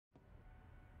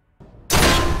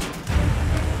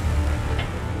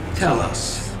Tell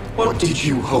us, what did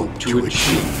you hope to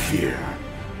achieve here?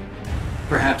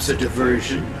 Perhaps a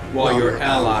diversion while your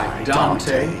ally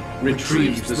Dante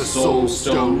retrieves the Soul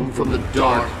Stone from the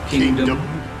Dark Kingdom?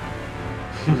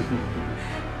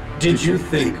 Did you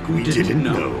think we didn't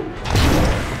know?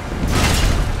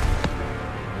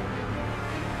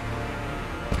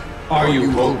 Are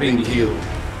you hoping he'll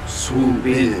swoop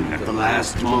in at the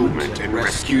last moment and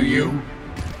rescue you?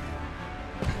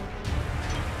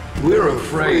 We're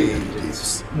afraid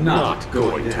it's not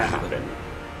going to happen.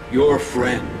 Your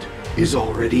friend is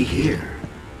already here.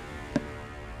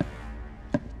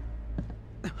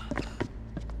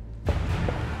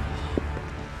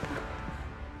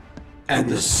 And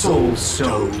the Soul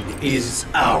Stone is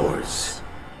ours.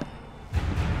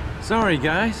 Sorry,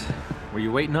 guys. Were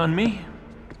you waiting on me?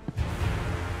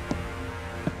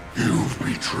 You've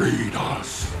betrayed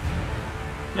us.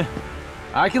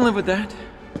 I can live with that.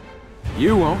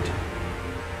 You won't.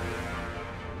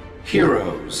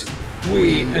 Heroes,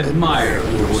 we admire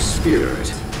your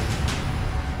spirit.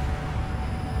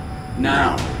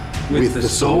 Now, with the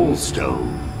Soul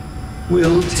Stone,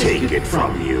 we'll take it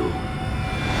from you.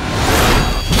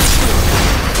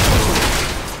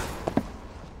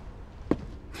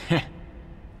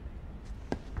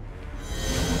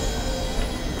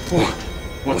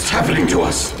 What's happening to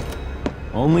us?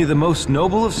 Only the most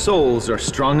noble of souls are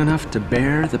strong enough to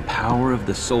bear the power of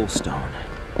the Soul Stone.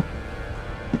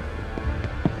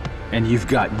 And you've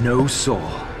got no soul.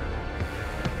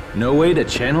 No way to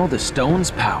channel the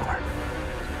stone's power.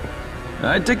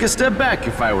 I'd take a step back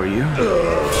if I were you.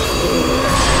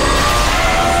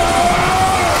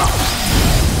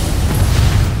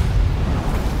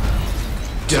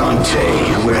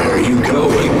 Dante, where are you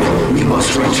going? We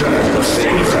must return the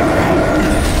favor.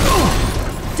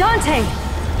 Dante!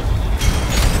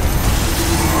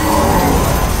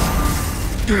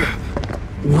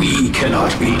 We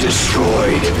cannot be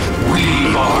destroyed.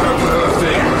 We are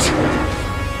perfect.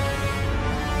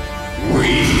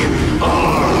 We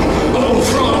are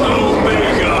Ultron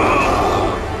Omega!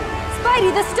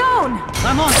 Spidey, the stone!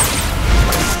 I'm on it!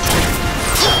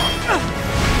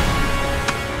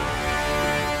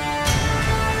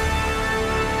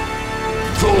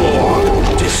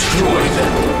 Thor, destroy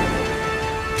them!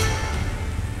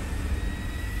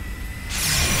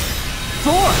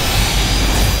 Thor!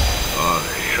 I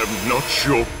am not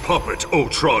your puppet,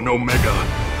 Ultron Omega.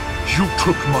 You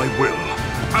took my will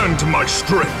and my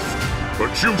strength,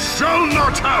 but you shall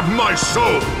not have my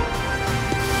soul!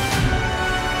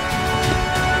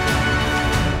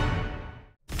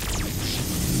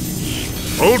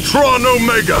 Ultron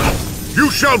Omega! You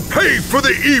shall pay for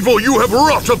the evil you have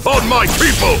wrought upon my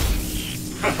people!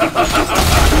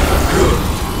 Good,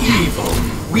 evil.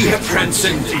 We have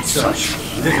transcended such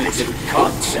limited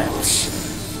concepts.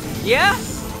 Yeah?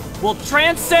 We'll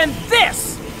transcend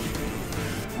this!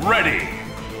 Ready!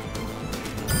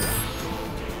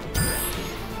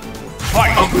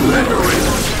 Fight! Obliterate!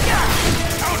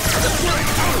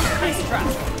 Nice try.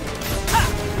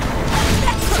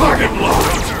 Target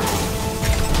locked!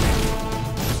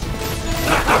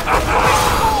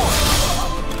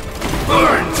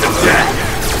 Burn to death!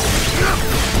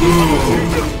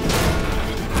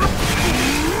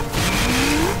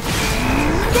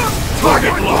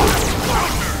 Target locked!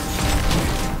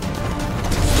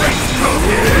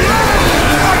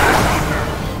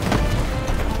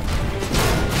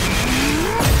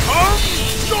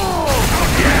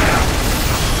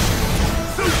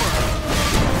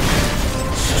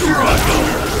 Struggle!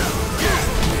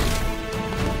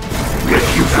 Rip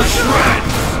you to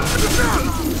shreds!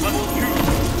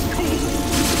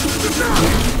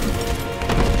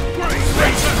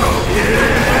 Let's go!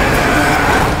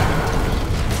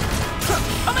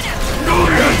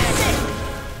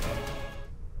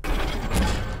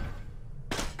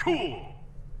 Cool!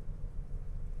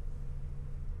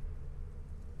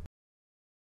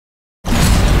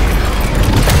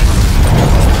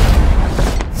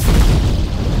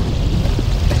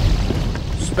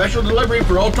 Special delivery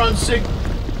for Ultron Sigma.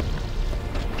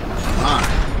 My,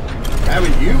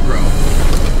 haven't you grown?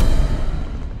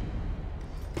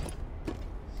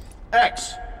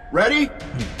 X, ready?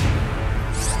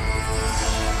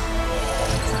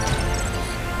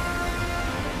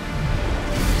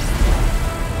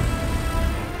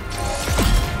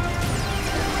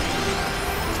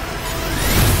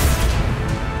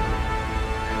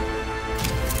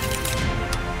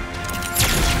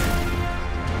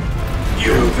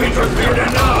 You've been prepared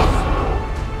enough!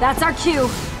 That's our cue.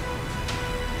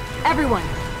 Everyone,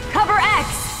 cover X!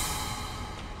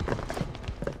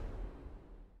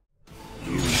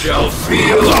 You shall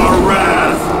feel our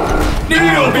wrath!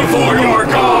 Kneel before your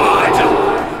god!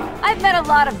 I've met a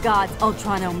lot of gods,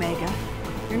 Ultron Omega.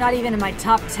 You're not even in my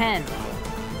top 10.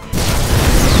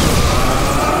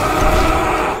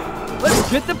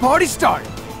 Let's get the party started.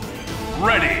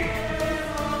 Ready.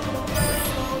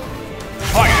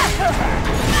 Fight!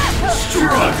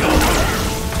 Struggle!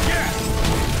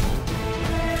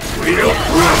 We'll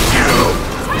crush you!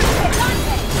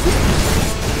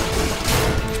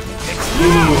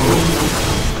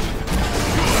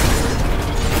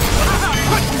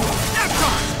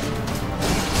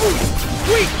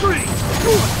 Weak three!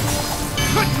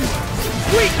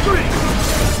 Weak three!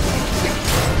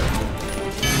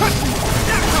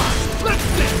 Let's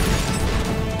sit!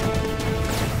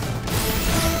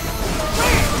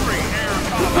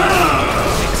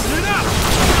 Mixing it up!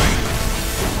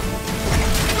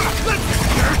 Let's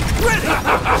get ready!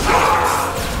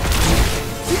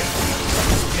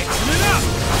 Mixing it up!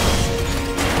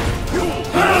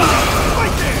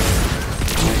 Right there!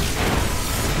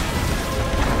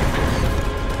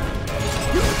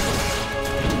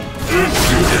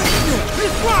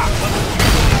 This rock!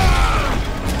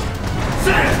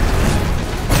 Set!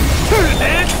 Turn it,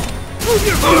 man! Move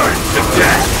your burn to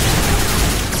death!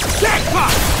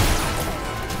 Jackpot!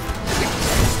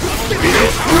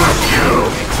 We'll crush you!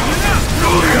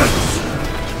 Brilliant!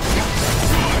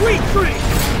 Sweet three!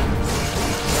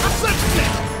 Let's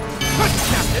sit! Cut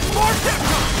Captain, more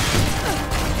Capcom!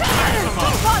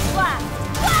 Ultron Blast!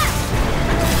 Blast!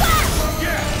 Blast!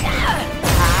 Yeah!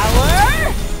 Power!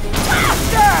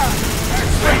 Blaster!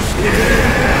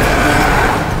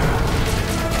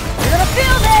 You're gonna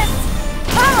feel this!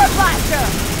 Power Blaster!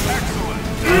 Excellent!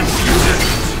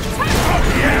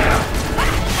 Yeah!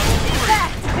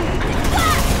 Effect!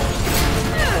 Blast!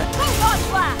 Photon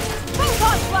Blast!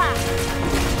 Photon Blast!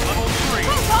 Level 3!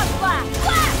 Photon Blast!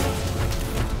 Blast!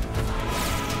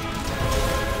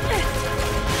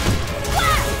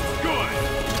 Blast! Good!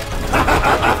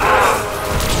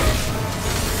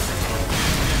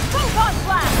 Photon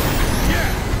Blast!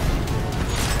 Yeah!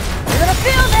 You're gonna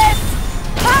feel this!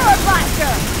 Power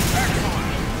Blaster!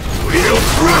 We'll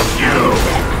crush you!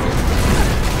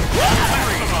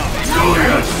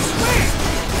 Brilliant!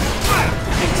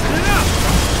 Mixing it up!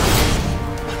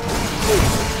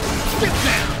 Get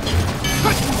down!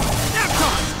 Snap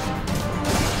on!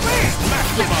 Smash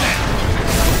get down!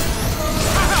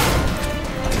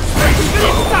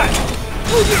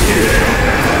 Move your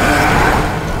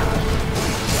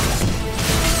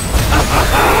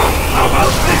How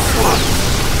about this one?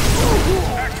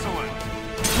 Excellent!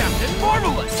 Captain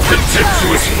Marvelous!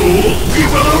 Contemptuous fool! We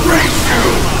will erase you!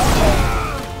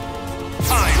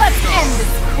 Let's end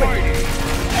this quick!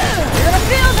 You're gonna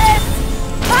feel this!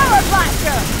 Power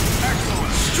Blaster!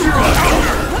 Struggle!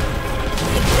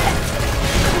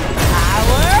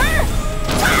 Power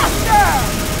Blaster!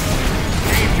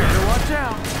 Danger! Watch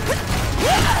out!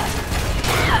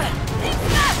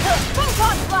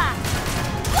 Photon Blast!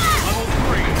 Blast! Level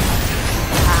 3!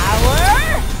 Power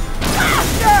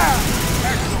Blaster!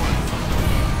 Excellent!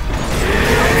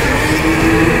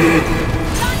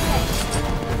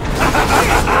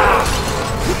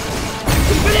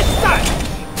 Keep it inside!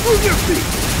 Move your feet!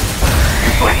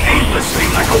 You fight aimlessly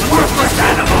like a worthless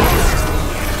animal!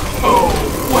 Oh,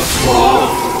 what's wrong?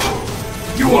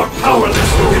 You are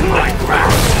powerless within my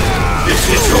grasp! This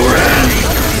is your end!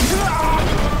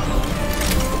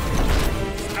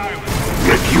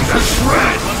 Rip you to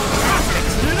shreds!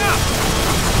 Mixing it up!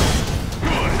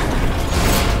 Good!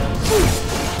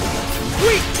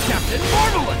 Sweet Captain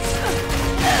Marvelous!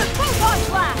 Photon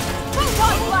Blast!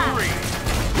 Photon Blast! 3!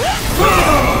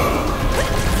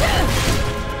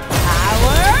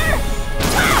 Power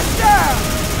Blaster!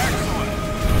 Excellent!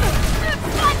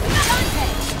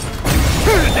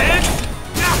 Turn it, man!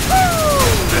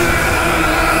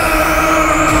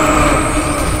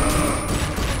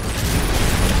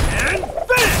 And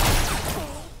finish!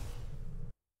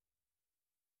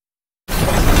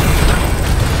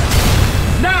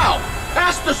 Now,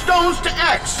 pass the stones to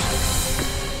X!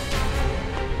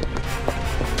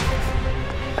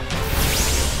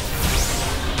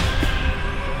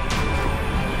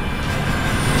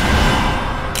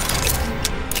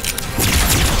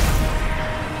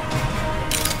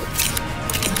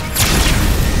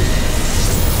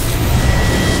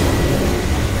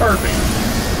 Perfect.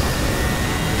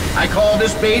 I call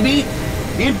this baby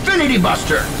the Infinity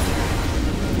Buster.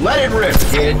 Let it rip,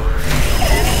 kid.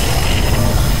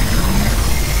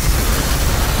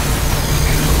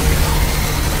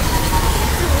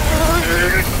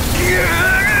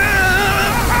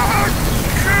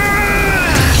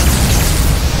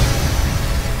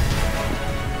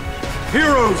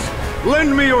 Heroes,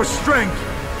 lend me your strength.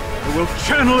 I will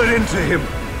channel it into him.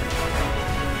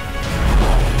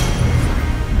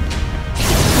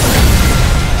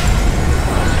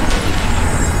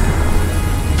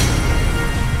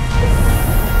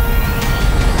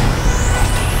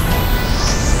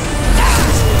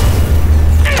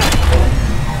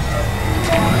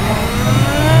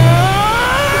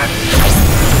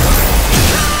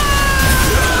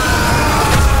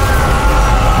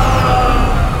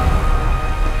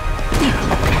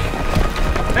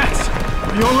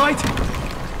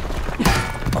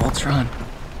 Ultron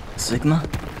Sigma?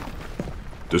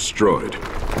 Destroyed.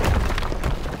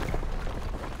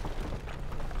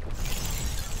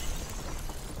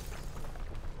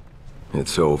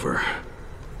 It's over.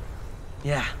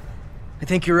 Yeah, I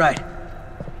think you're right.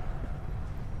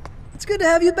 It's good to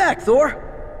have you back, Thor.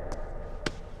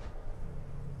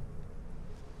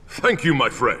 Thank you, my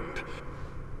friend.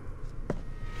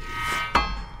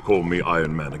 Call me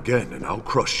Iron Man again and I'll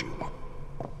crush you.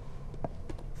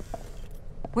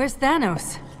 Where's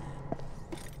Thanos?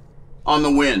 On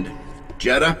the wind.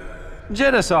 Jeddah?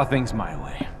 Jeddah saw things my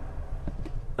way.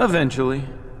 Eventually.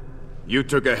 You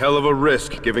took a hell of a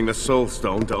risk giving the Soul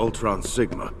Stone to Ultron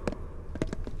Sigma.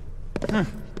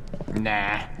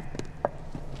 Nah.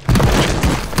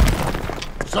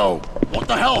 So, what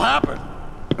the hell happened?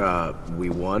 We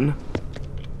won?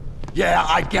 Yeah,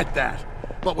 I get that.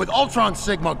 But with Ultron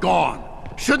Sigma gone,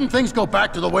 shouldn't things go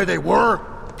back to the way they were?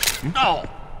 No!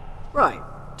 Right.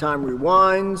 Time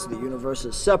rewinds, the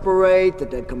universes separate, the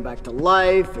dead come back to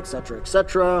life, etc.,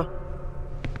 etc.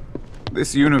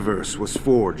 This universe was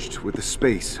forged with the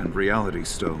space and reality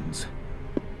stones.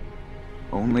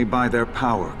 Only by their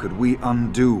power could we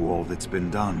undo all that's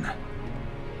been done.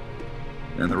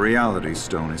 And the reality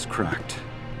stone is cracked.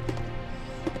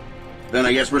 Then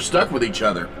I guess we're stuck with each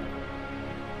other.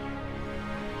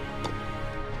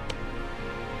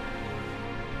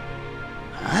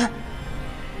 Huh?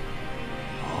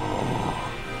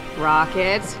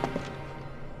 Rocket.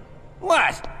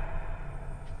 What?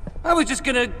 I was just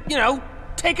gonna,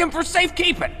 take him for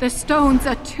safekeeping. The stones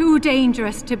are too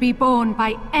dangerous to be borne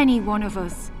by any one of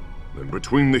us. Then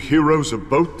between the heroes of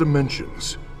both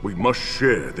dimensions, we must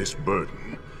share this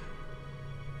burden.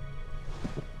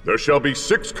 There shall be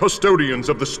 6 custodians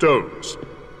of the stones.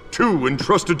 2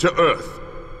 entrusted to Earth,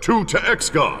 2 to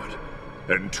Xgard,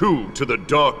 and 2 to the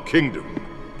Dark Kingdom.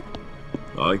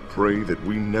 I pray that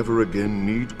we never again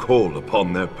need call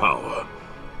upon their power.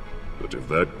 But if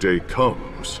that day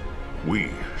comes, we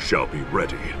shall be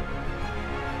ready.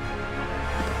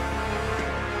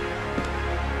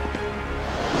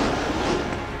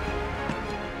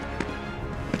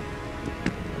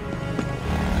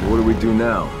 So what do we do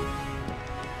now?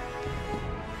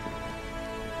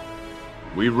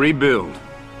 We rebuild.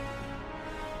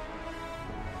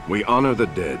 We honor the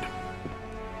dead.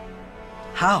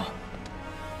 How?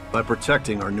 By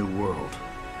protecting our new world.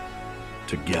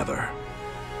 Together.